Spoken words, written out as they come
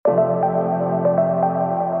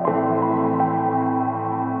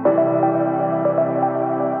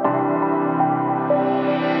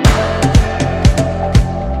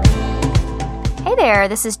there.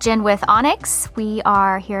 This is Jen with Onyx. We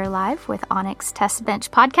are here live with Onyx Test Bench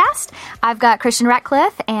Podcast. I've got Christian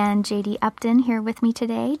Ratcliffe and JD Upton here with me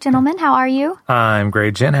today. Gentlemen, how are you? I'm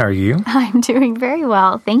great, Jen. How are you? I'm doing very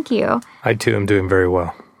well. Thank you. I, too, am doing very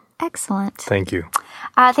well. Excellent. Thank you.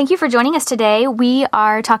 Thank you for joining us today. We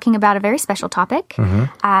are talking about a very special topic.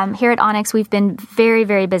 Here at Onyx, we've been very,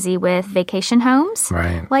 very busy with vacation homes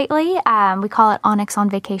lately. We call it Onyx on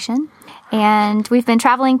Vacation. And we've been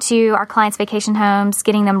traveling to our clients' vacation homes,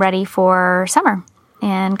 getting them ready for summer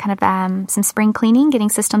and kind of some spring cleaning, getting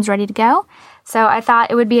systems ready to go. So I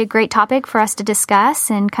thought it would be a great topic for us to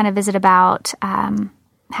discuss and kind of visit about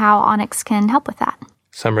how Onyx can help with that.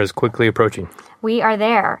 Summer is quickly approaching. We are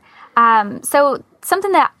there. So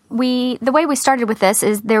something that the way we started with this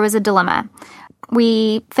is there was a dilemma.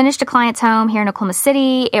 We finished a client's home here in Oklahoma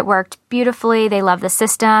City. It worked beautifully. They love the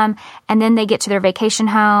system. And then they get to their vacation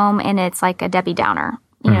home and it's like a Debbie Downer.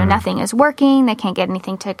 You know, nothing is working. They can't get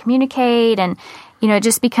anything to communicate. And, you know, it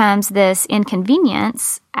just becomes this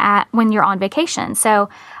inconvenience when you're on vacation. So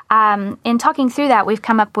in talking through that, we've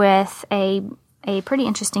come up with a pretty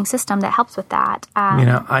interesting system that helps with that.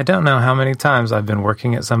 I don't know how many times I've been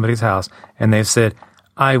working at somebody's house and they've said,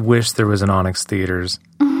 I wish there was an Onyx Theaters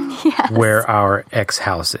where our X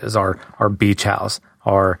house is, our beach house,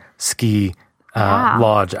 our ski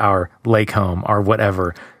lodge, our lake home, or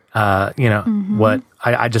whatever.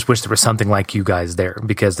 I just wish there was something like you guys there,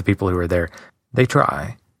 because the people who are there, they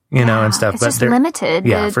try, and stuff. It's just limited.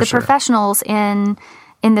 Yeah, the professionals in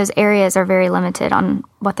those areas are very limited on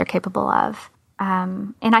what they're capable of.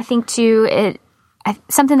 And I think, too,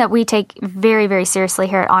 something that we take very, very seriously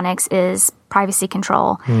here at Onyx is privacy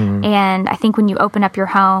control. And I think when you open up your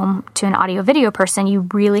home to an audio-video person, you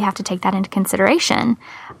really have to take that into consideration.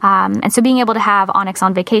 And so being able to have Onyx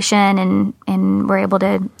on vacation and we're able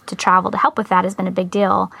to travel to help with that has been a big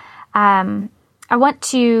deal. I want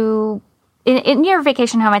to... In your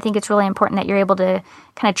vacation home, I think it's really important that you're able to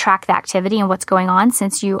kind of track the activity and what's going on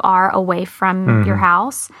since you are away from your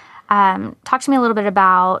house. Talk to me a little bit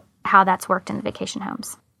about how that's worked in the vacation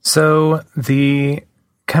homes. So the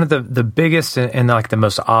biggest and like the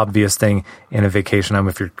most obvious thing in a vacation home,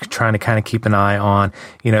 if you're trying to kind of keep an eye on,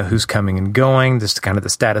 who's coming and going, just kind of the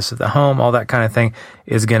status of the home, all that kind of thing,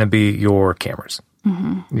 is going to be your cameras,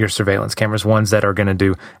 your surveillance cameras, ones that are going to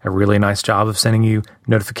do a really nice job of sending you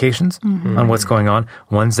notifications on what's going on,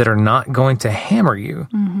 ones that are not going to hammer you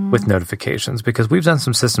with notifications, because we've done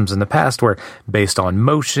some systems in the past where based on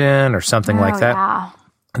motion or something like that,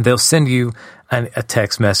 they'll send you a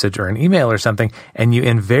text message or an email or something, and you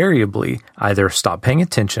invariably either stop paying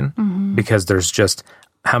attention because there's just,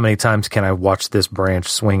 how many times can I watch this branch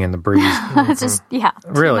swing in the breeze? It's just,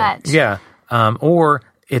 really, too much. Yeah. Or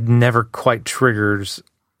it never quite triggers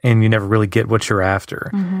and you never really get what you're after.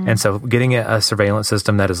 And so getting a surveillance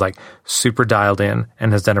system that is like super dialed in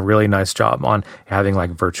and has done a really nice job on having like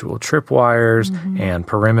virtual tripwires and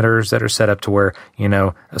perimeters that are set up to where,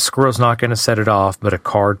 a squirrel's not going to set it off, but a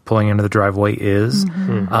car pulling into the driveway is,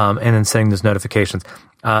 and then sending those notifications.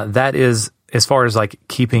 That is, as far as like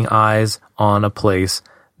keeping eyes on a place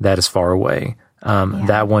that is far away,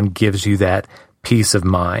 that one gives you that peace of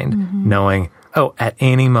mind, knowing, at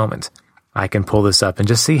any moment, I can pull this up and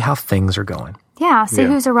just see how things are going. Yeah, see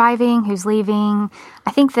who's arriving, who's leaving.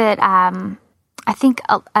 I think that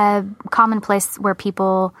a common place where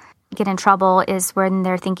people get in trouble is when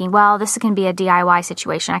they're thinking, well, this can be a DIY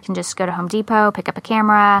situation. I can just go to Home Depot, pick up a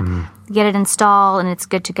camera, get it installed, and it's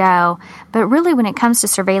good to go. But really, when it comes to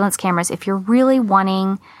surveillance cameras, if you're really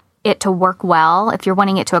wanting it to work well, if you're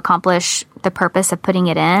wanting it to accomplish the purpose of putting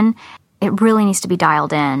it in, it really needs to be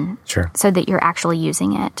dialed in so that you're actually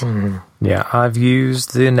using it. Yeah, I've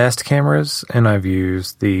used the Nest cameras and I've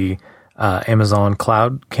used the Amazon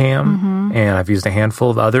Cloud Cam and I've used a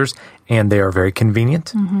handful of others, and they are very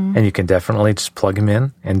convenient and you can definitely just plug them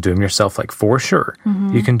in and do them yourself, like for sure.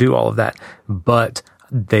 You can do all of that, but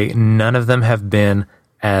none of them have been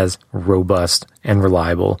as robust and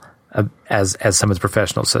reliable as some of the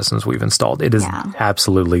professional systems we've installed. It is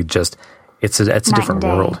absolutely just... It's a different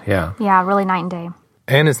world. Yeah. Yeah, really night and day.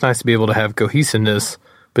 And it's nice to be able to have cohesiveness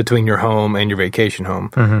between your home and your vacation home.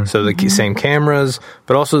 So the same cameras,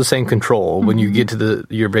 but also the same control. When you get to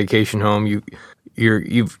your vacation home,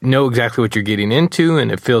 you know exactly what you're getting into,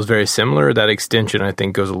 and it feels very similar. That extension, I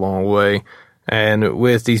think, goes a long way. And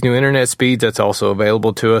with these new internet speeds, that's also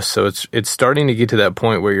available to us. So it's starting to get to that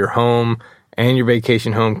point where your home and your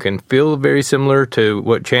vacation home can feel very similar to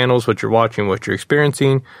what channels, what you're watching, what you're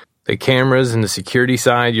experiencing. The cameras and the security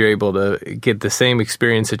side, you're able to get the same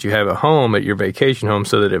experience that you have at home at your vacation home,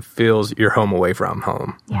 so that it feels your home away from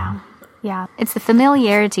home. Yeah. Yeah. It's the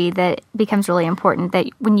familiarity that becomes really important, that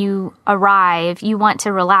when you arrive, you want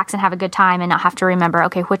to relax and have a good time and not have to remember,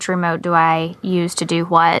 okay, which remote do I use to do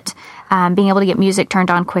what? Being able to get music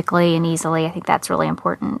turned on quickly and easily, I think that's really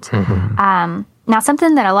important. Mm-hmm. Now,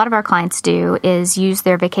 something that a lot of our clients do is use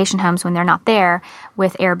their vacation homes when they're not there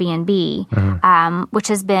with Airbnb, which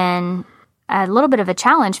has been a little bit of a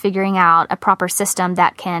challenge figuring out a proper system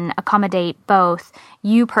that can accommodate both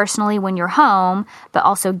you personally when you're home, but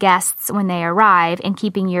also guests when they arrive, and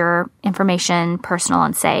keeping your information personal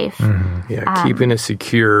and safe. Yeah, keeping it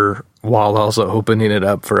secure while also opening it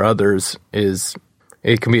up for others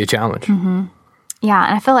it can be a challenge. Yeah,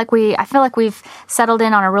 and I feel like we've settled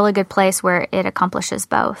in on a really good place where it accomplishes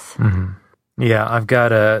both. Yeah, I've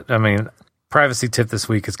got privacy tip this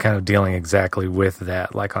week is kind of dealing exactly with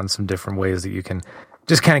that, like on some different ways that you can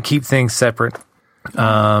just kind of keep things separate. So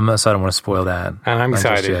I don't want to spoil that. And I'm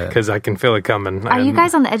excited because I can feel it coming. Are you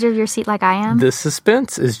guys on the edge of your seat like I am? The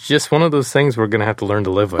suspense is just one of those things we're going to have to learn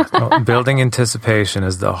to live with. Building anticipation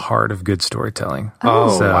is the heart of good storytelling. Wow.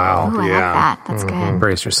 Ooh, I like that. That's good.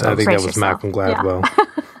 Brace yourself. I think Brace that was yourself. Malcolm Gladwell.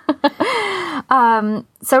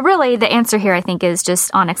 So really, the answer here, I think, is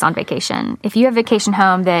just Onyx on vacation. If you have a vacation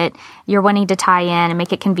home that you're wanting to tie in and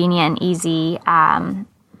make it convenient and easy,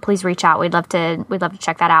 please reach out. We'd love to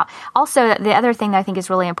check that out. Also, the other thing that I think is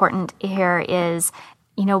really important here is,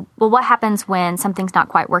 what happens when something's not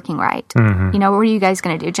quite working right? What are you guys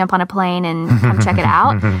going to do? Jump on a plane and come check it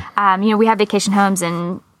out? We have vacation homes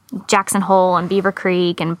in Jackson Hole and Beaver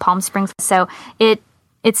Creek and Palm Springs. So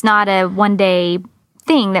it's not a one-day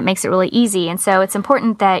thing that makes it really easy. And so it's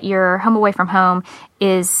important that your home away from home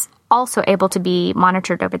is also able to be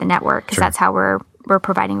monitored over the network, because that's how we're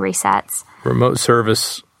providing resets. Remote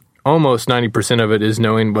service, almost 90% of it is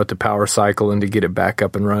knowing what to power cycle and to get it back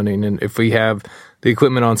up and running. And if we have the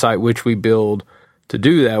equipment on site, which we build to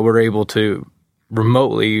do that, we're able to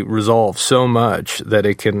remotely resolve so much that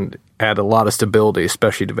it can add a lot of stability,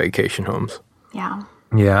 especially to vacation homes. Yeah.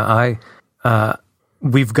 Yeah,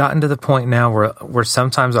 we've gotten to the point now where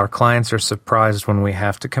sometimes our clients are surprised when we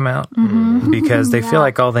have to come out because they feel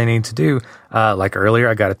like all they need to do, like earlier,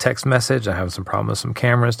 I got a text message, I have some problem with some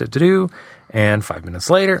cameras to do, and 5 minutes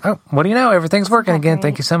later, what do you know? Everything's working again.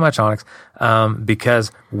 Thank you so much, Onyx.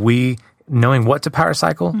 Because knowing what to power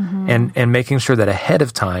cycle and making sure that ahead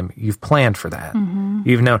of time you've planned for that.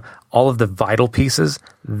 You've known all of the vital pieces.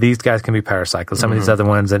 These guys can be power cycled. Some of these other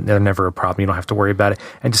ones, they're never a problem. You don't have to worry about it.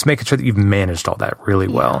 And just making sure that you've managed all that really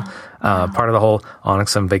well. Part of the whole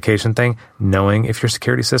Onyx on vacation thing, knowing if your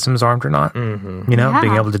security system is armed or not.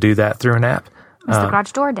 Being able to do that through an app. Is the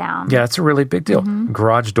garage door down? Yeah, it's a really big deal.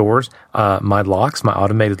 Garage doors, my locks, my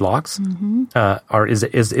automated locks, is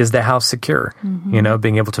the house secure?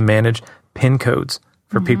 Being able to manage PIN codes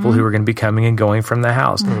for people who are going to be coming and going from the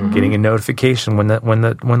house, getting a notification when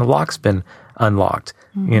the lock's been unlocked.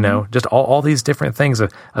 Just all these different things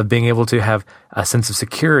of being able to have a sense of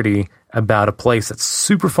security about a place that's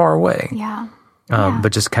super far away. Yeah.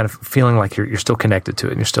 But just kind of feeling like you're still connected to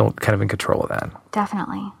it and you're still kind of in control of that.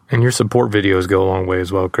 Definitely. And your support videos go a long way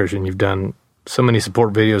as well, Christian. You've done so many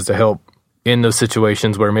support videos to help in those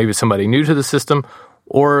situations where maybe somebody new to the system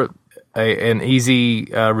or an easy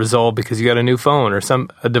resolve because you got a new phone or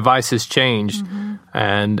a device has changed.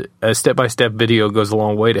 And a step-by-step video goes a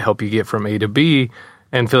long way to help you get from A to B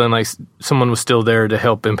and feeling like someone was still there to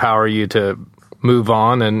help empower you to move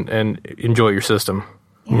on and enjoy your system.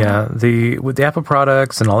 Yeah, with the Apple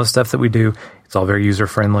products and all the stuff that we do, it's all very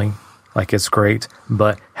user-friendly. Like, it's great.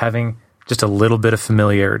 But having just a little bit of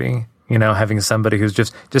familiarity, having somebody who's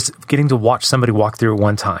just getting to watch somebody walk through it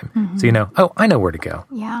one time. So, I know where to go.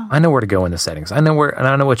 Yeah. I know where to go in the settings. I know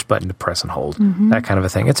which button to press and hold. That kind of a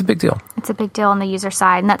thing. It's a big deal. It's a big deal on the user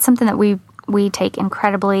side. And that's something that we take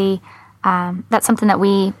incredibly, that's something that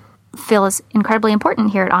we feel is incredibly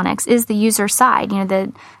important here at Onyx, is the user side.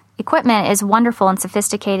 The equipment is wonderful and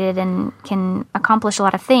sophisticated and can accomplish a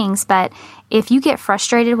lot of things, but if you get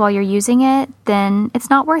frustrated while you're using it, then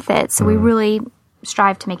it's not worth it. So we really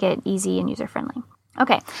strive to make it easy and user-friendly.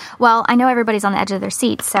 Okay, well, I know everybody's on the edge of their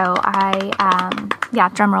seat, so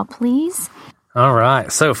drum roll, please. All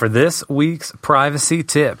right, so for this week's privacy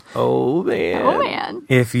tip. Oh, man.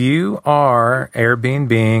 If you are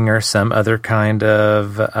Airbnb or some other kind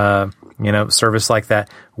of service like that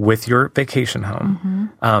with your vacation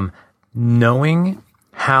home, knowing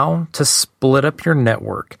how to split up your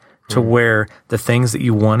network to where the things that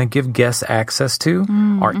you want to give guests access to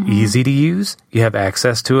are easy to use. You have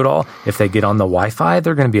access to it all. If they get on the Wi-Fi,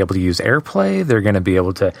 they're going to be able to use AirPlay. They're going to be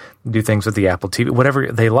able to do things with the Apple TV,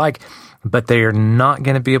 whatever they like. But they are not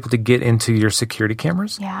going to be able to get into your security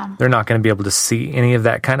cameras. Yeah. They're not going to be able to see any of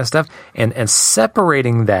that kind of stuff. And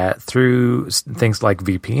separating that through things like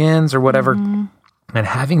VPNs or whatever, and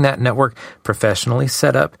having that network professionally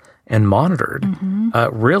set up and monitored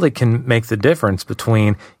really can make the difference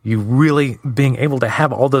between you really being able to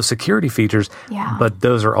have all those security features, but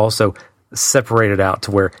those are also separated out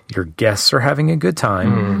to where your guests are having a good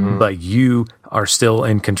time, but you are still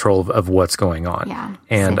in control of what's going on. Yeah,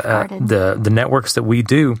 and the networks that we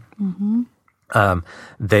do,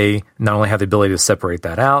 they not only have the ability to separate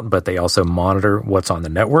that out, but they also monitor what's on the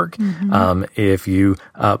network. If you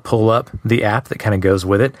pull up the app that kind of goes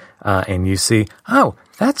with it, and you see, oh,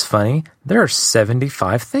 that's funny, there are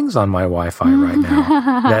 75 things on my Wi-Fi right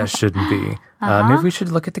now that shouldn't be. Maybe we should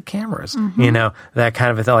look at the cameras, that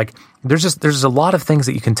kind of a thing. Like there's a lot of things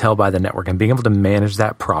that you can tell by the network, and being able to manage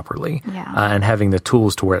that properly, and having the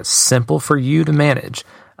tools to where it's simple for you to manage.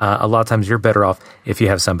 A lot of times you're better off if you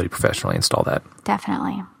have somebody professionally install that.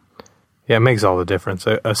 Definitely. Yeah, it makes all the difference.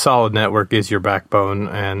 A solid network is your backbone,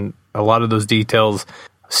 and a lot of those details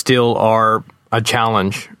still are a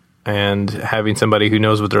challenge. And having somebody who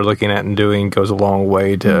knows what they're looking at and doing goes a long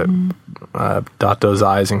way to dot those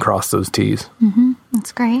I's and cross those T's.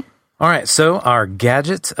 That's great. All right, so our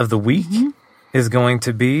gadget of the week is going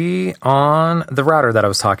to be on the router that I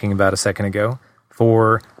was talking about a second ago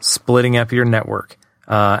for splitting up your network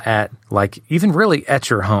at, like, even really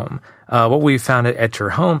at your home. What we found at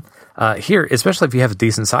your home here, especially if you have a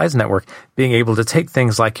decent sized network, being able to take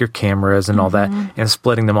things like your cameras and all that and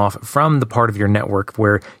splitting them off from the part of your network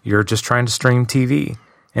where you're just trying to stream TV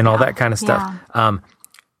and all that kind of stuff.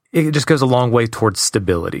 It just goes a long way towards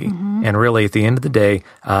stability. And really, at the end of the day,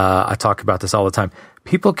 I talk about this all the time.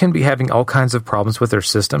 People can be having all kinds of problems with their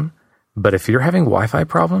system, but if you're having Wi-Fi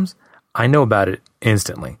problems, I know about it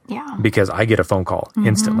instantly because I get a phone call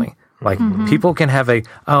instantly. Like, people can have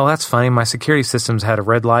oh, that's funny, my security system's had a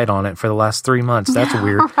red light on it for the last 3 months. That's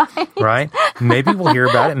weird, right? Maybe we'll hear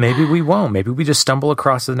about it. Maybe we won't. Maybe we just stumble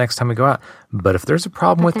across it the next time we go out. But if there's a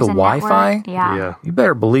problem with the Wi-Fi, you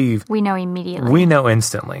better believe we know immediately. We know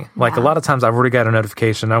instantly. Like, a lot of times I've already got a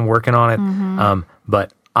notification. I'm working on it.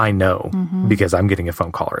 But I know because I'm getting a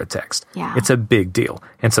phone call or a text. It's a big deal.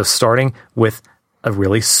 And so starting with a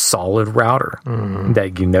really solid router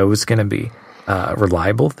that you know is going to be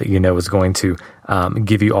reliable, that you know is going to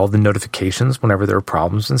give you all the notifications whenever there are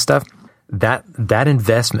problems and stuff, that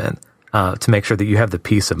investment to make sure that you have the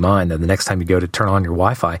peace of mind that the next time you go to turn on your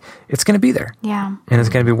Wi-Fi, it's going to be there. And it's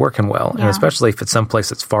going to be working well. And especially if it's someplace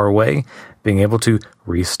that's far away, being able to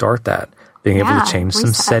restart that, being able to change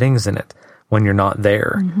some settings in it when you're not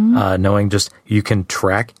there, knowing just you can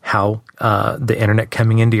track how the internet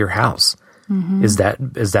coming into your house. Is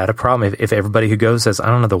that a problem? If everybody who goes says, I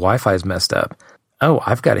don't know, the Wi-Fi is messed up. Oh,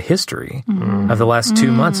 I've got a history of the last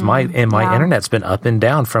 2 months. My internet's been up and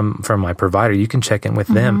down from my provider. You can check in with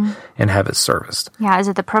them and have it serviced. Is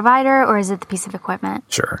it the provider or is it the piece of equipment?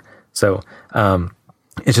 Sure. So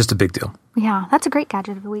it's just a big deal. Yeah, that's a great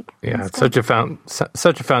gadget of the week. Yeah, it's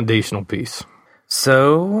such a foundational piece.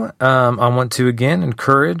 So I want to again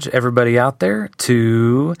encourage everybody out there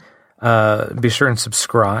to be sure and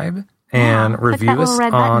subscribe and review us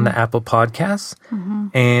on the Apple Podcasts.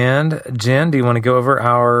 And Jen, do you want to go over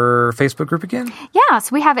our Facebook group again? Yeah,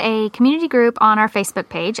 so we have a community group on our Facebook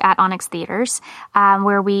page at Onyx Theaters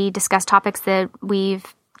where we discuss topics that we've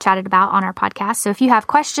chatted about on our podcast. So if you have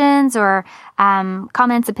questions or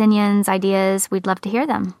comments, opinions, ideas, we'd love to hear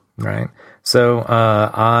them. Right. So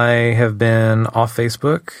I have been off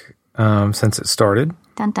Facebook since it started.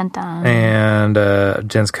 Dun, dun, dun. And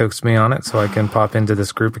Jen's coaxed me on it so I can pop into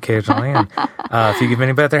this group occasionally. And if you give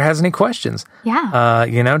anybody that has any questions,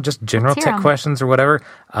 just general tech questions or whatever,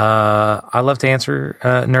 I love to answer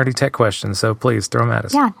nerdy tech questions. So please throw them at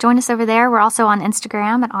us. Yeah, join us over there. We're also on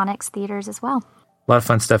Instagram at Onyx Theaters as well. A lot of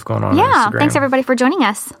fun stuff going on Instagram. Yeah, thanks everybody for joining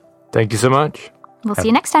us. Thank you so much. We'll see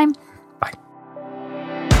you next time. Bye.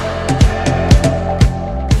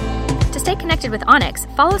 To stay connected with Onyx,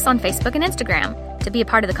 follow us on Facebook and Instagram. To be a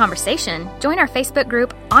part of the conversation, join our Facebook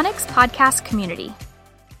group, Onyx Podcast Community.